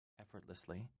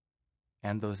effortlessly,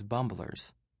 and those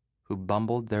bumblers who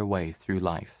bumbled their way through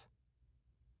life.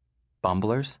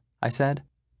 Bumblers? I said.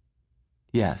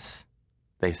 Yes,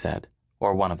 they said,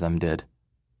 or one of them did.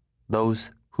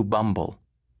 Those who bumble.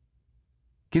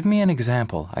 Give me an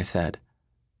example, I said.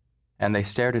 And they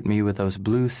stared at me with those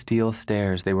blue steel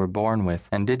stares they were born with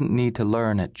and didn't need to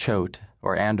learn at Choate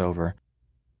or Andover.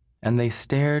 And they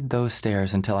stared those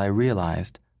stares until I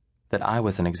realized that I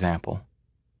was an example.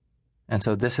 And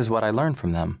so this is what I learned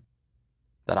from them,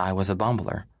 that I was a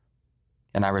bumbler.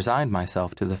 And I resigned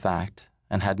myself to the fact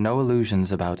and had no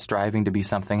illusions about striving to be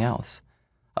something else,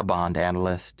 a Bond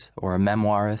analyst or a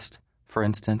memoirist, for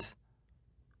instance,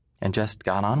 and just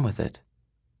got on with it.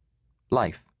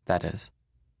 Life, that is.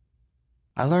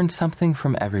 I learned something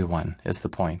from everyone, is the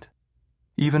point.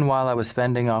 Even while I was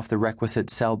fending off the requisite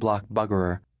cell-block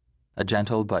buggerer, a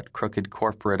gentle but crooked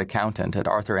corporate accountant at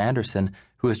Arthur Anderson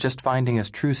who was just finding his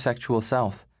true sexual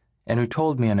self and who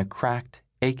told me in a cracked,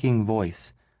 aching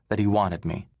voice that he wanted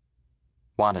me.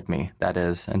 Wanted me, that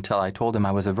is, until I told him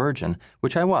I was a virgin,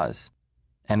 which I was,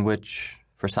 and which,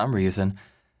 for some reason,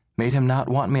 made him not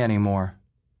want me anymore,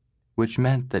 which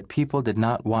meant that people did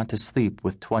not want to sleep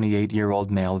with 28-year-old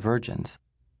male virgins,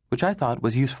 which I thought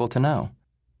was useful to know.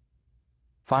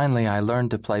 Finally, I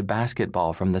learned to play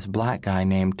basketball from this black guy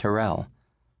named Terrell,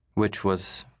 which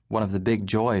was one of the big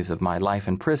joys of my life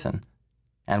in prison,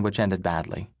 and which ended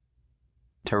badly.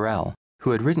 Terrell,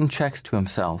 who had written checks to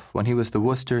himself when he was the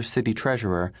Worcester city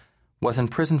treasurer, was in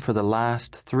prison for the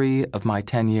last 3 of my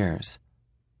 10 years.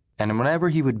 And whenever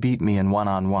he would beat me in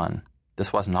one-on-one,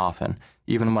 this wasn't often,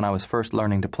 even when I was first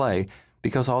learning to play,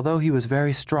 because although he was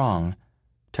very strong,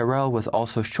 Terrell was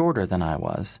also shorter than I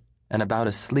was, and about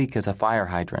as sleek as a fire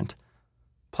hydrant.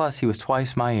 Plus, he was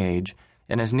twice my age,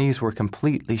 and his knees were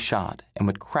completely shot and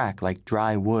would crack like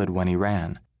dry wood when he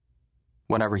ran.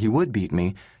 Whenever he would beat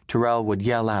me, Terrell would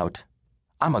yell out,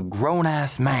 "I'm a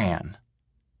grown-ass man."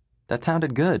 That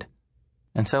sounded good.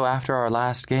 And so after our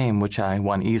last game, which I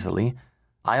won easily,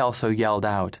 I also yelled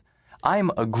out,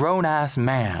 "I'm a grown-ass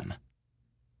man."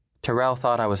 Terrell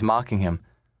thought I was mocking him,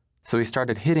 so he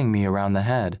started hitting me around the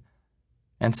head.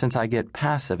 And since I get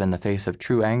passive in the face of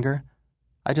true anger,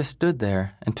 I just stood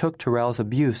there and took Terrell's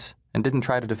abuse and didn't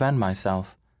try to defend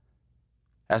myself.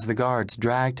 As the guards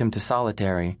dragged him to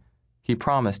solitary, he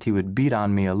promised he would beat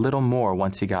on me a little more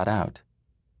once he got out,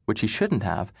 which he shouldn't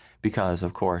have because,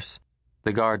 of course,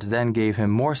 the guards then gave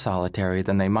him more solitary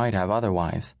than they might have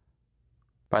otherwise.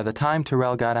 By the time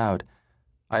Terrell got out,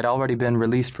 I'd already been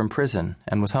released from prison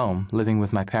and was home living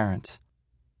with my parents.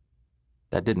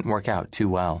 That didn't work out too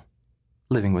well,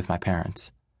 living with my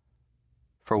parents.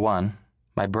 For one,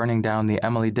 my burning down the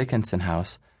Emily Dickinson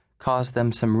house caused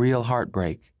them some real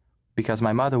heartbreak because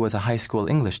my mother was a high school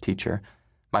English teacher,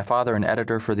 my father an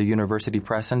editor for the university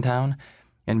press in town,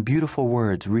 and beautiful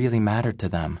words really mattered to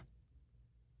them.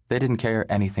 They didn't care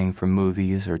anything from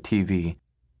movies or TV,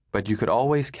 but you could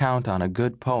always count on a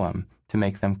good poem to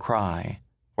make them cry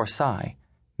or sigh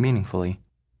meaningfully.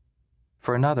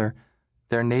 For another,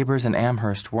 their neighbors in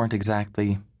Amherst weren't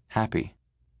exactly happy.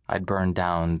 I'd burned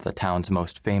down the town's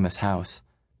most famous house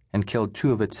and killed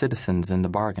 2 of its citizens in the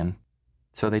bargain,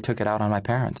 so they took it out on my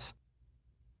parents.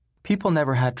 People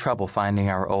never had trouble finding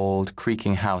our old,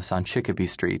 creaking house on Chicopee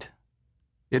Street.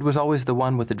 It was always the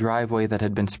one with the driveway that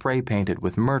had been spray-painted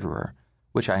with murderer,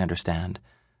 which I understand,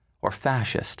 or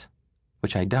fascist,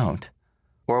 which I don't,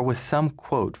 or with some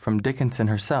quote from Dickinson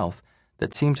herself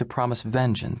that seemed to promise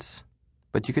vengeance,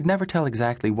 but you could never tell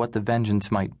exactly what the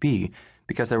vengeance might be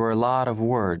because there were a lot of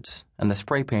words, and the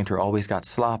spray painter always got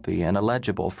sloppy and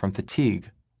illegible from fatigue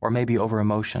or maybe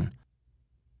over-emotion.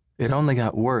 It only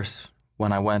got worse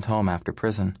when I went home after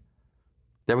prison.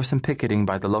 There was some picketing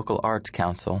by the local arts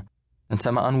council, and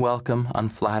some unwelcome,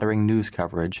 unflattering news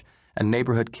coverage, and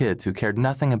neighborhood kids who cared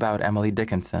nothing about Emily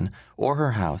Dickinson or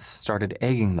her house started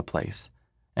egging the place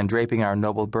and draping our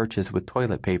noble birches with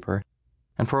toilet paper,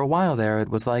 and for a while there it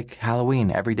was like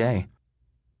Halloween every day.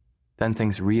 Then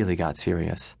things really got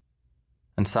serious,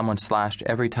 and someone slashed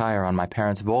every tire on my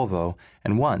parents' Volvo,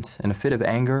 and once, in a fit of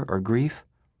anger or grief,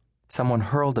 someone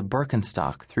hurled a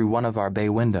Birkenstock through one of our bay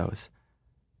windows.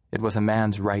 It was a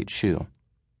man's right shoe,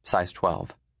 size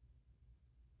 12.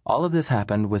 All of this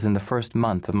happened within the first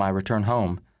month of my return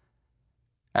home.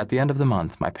 At the end of the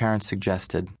month, my parents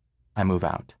suggested I move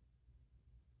out.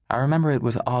 I remember it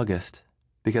was August,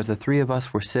 because the 3 of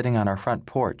us were sitting on our front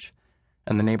porch,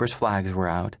 and the neighbors' flags were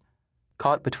out,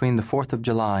 caught between the 4th of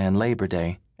July and Labor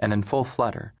Day, and in full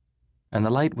flutter, and the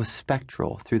light was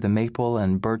spectral through the maple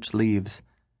and birch leaves,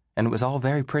 and it was all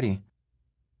very pretty.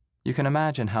 You can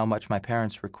imagine how much my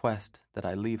parents' request that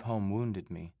I leave home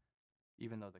wounded me, even though the